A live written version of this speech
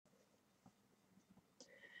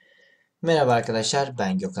Merhaba arkadaşlar,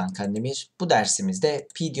 ben Gökhan Kandemir. Bu dersimizde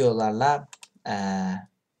PDO'larla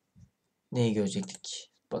neyi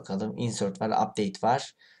görecektik? Bakalım, insert var, update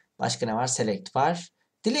var. Başka ne var? Select var.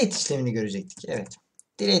 Delete işlemini görecektik. Evet,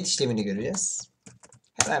 delete işlemini göreceğiz.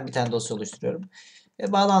 Hemen bir tane dosya oluşturuyorum.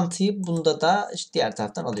 Ve bağlantıyı bunda da işte diğer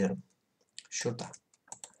taraftan alıyorum. Şurada.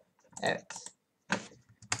 Evet,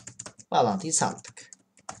 bağlantıyı sağladık.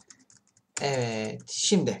 Evet,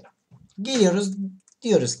 şimdi geliyoruz.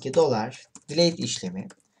 Diyoruz ki delete işlemi.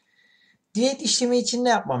 Delete işlemi için ne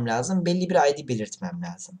yapmam lazım? Belli bir ID belirtmem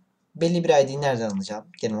lazım. Belli bir ID'yi nereden alacağım?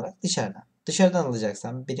 Genel olarak dışarıdan. Dışarıdan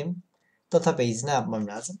alacaksam benim database'i ne yapmam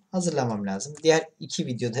lazım? Hazırlamam lazım.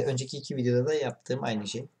 Önceki iki videoda da yaptığım aynı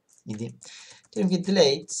şey idi. Diyorum ki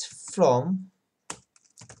delete from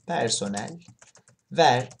personel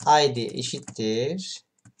ver id eşittir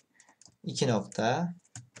 2 nokta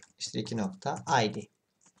işte 2 nokta id.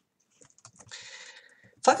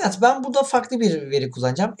 Fakat ben burada farklı bir veri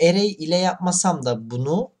kullanacağım. Array ile yapmasam da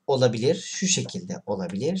bunu olabilir. Şu şekilde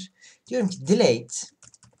olabilir. Diyorum ki delete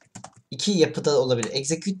iki yapıda olabilir.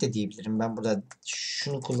 Execute de diyebilirim. Ben burada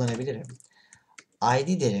şunu kullanabilirim.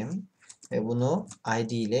 ID derim ve bunu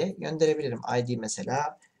ID ile gönderebilirim. ID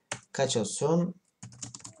mesela kaç olsun?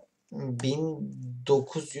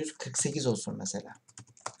 1948 olsun mesela.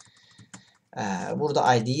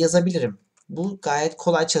 Burada ID'yi yazabilirim. Bu gayet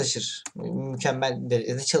kolay çalışır. Mükemmel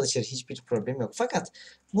derecede çalışır. Hiçbir problem yok. Fakat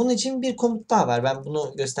bunun için bir komut daha var. Ben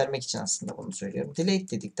bunu göstermek için aslında bunu söylüyorum.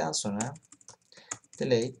 Delete dedikten sonra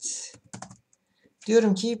delete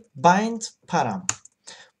diyorum ki bind param.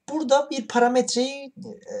 Burada bir parametreyi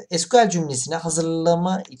SQL cümlesine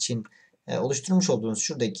hazırlama için oluşturmuş olduğunuz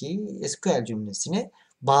şuradaki SQL cümlesini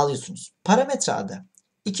bağlıyorsunuz. Parametre adı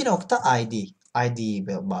 2.id. ID'yi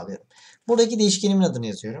bağlıyorum. Buradaki değişkenimin adını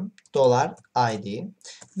yazıyorum. $id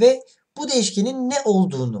ve bu değişkenin ne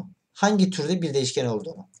olduğunu, hangi türde bir değişken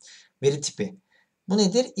olduğunu, veri tipi. Bu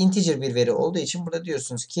nedir? Integer bir veri olduğu için burada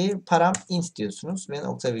diyorsunuz ki param int diyorsunuz ve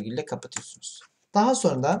nokta virgülle kapatıyorsunuz. Daha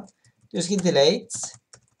sonra diyoruz ki delete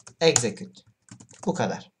execute. Bu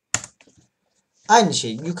kadar. Aynı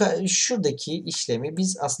şey. Şuradaki işlemi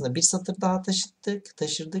biz aslında bir satır daha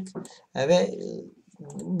taşırdık ve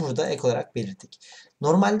burada ek olarak belirttik.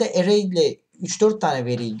 Normalde array ile 3-4 tane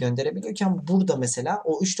veriyi gönderebiliyorken burada mesela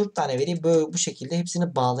o 3-4 tane veriyi böyle bu şekilde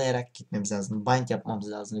hepsini bağlayarak gitmemiz lazım. Bind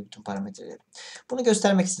yapmamız lazım bütün parametreleri. Bunu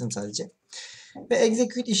göstermek istedim sadece. Ve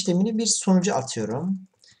execute işlemini bir sonuca atıyorum.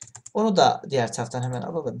 Onu da diğer taraftan hemen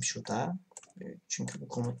alalım şurada. Çünkü bu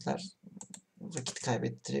komutlar vakit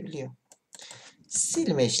kaybettirebiliyor.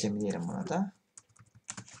 Silme işlemi diyelim buna da.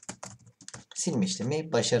 Silme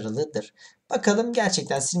işlemi başarılıdır. Bakalım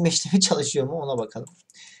gerçekten silme işlemi çalışıyor mu ona bakalım.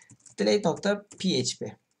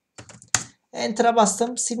 Delete.php Enter'a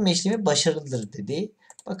bastım. Silme işlemi başarılıdır dedi.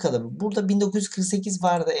 Bakalım burada 1948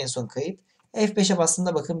 vardı en son kayıt. F5'e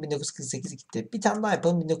bastığımda bakın 1948 gitti. Bir tane daha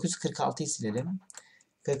yapalım. 1946'yı silelim.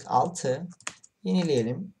 46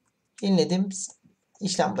 yenileyelim. Yeniledim.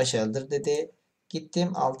 İşlem başarılıdır dedi. Gittim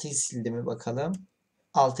 6'yı sildi mi bakalım.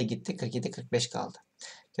 6 gitti. 47 45 kaldı.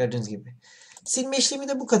 Gördüğünüz gibi. Silme işlemi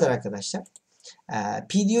de bu kadar arkadaşlar.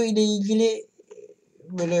 PDO ile ilgili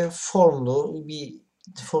böyle formlu bir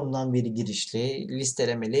formdan veri girişli,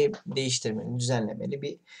 listelemeli, değiştirmeli, düzenlemeli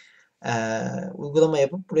bir uygulama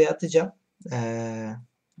yapıp buraya atacağım.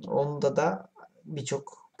 Onda da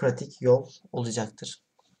birçok pratik yol olacaktır.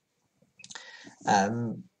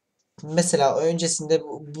 Mesela öncesinde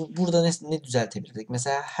burada ne düzeltebilirdik?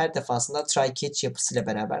 Mesela her defasında try catch yapısıyla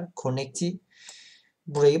beraber connect'i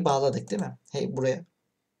burayı bağladık değil mi? Hey, buraya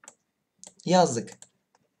yazdık.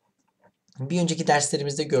 Bir önceki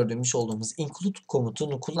derslerimizde gördüğümüz olduğumuz include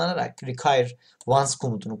komutunu kullanarak, require once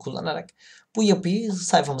komutunu kullanarak bu yapıyı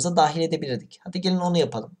sayfamıza dahil edebilirdik. Hadi gelin onu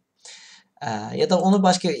yapalım. Ya da onu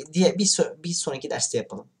başka bir sonraki derste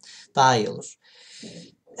yapalım. Daha iyi olur.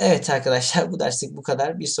 Evet arkadaşlar bu derslik bu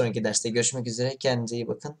kadar. Bir sonraki derste görüşmek üzere. Kendinize iyi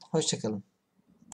bakın. Hoşça kalın.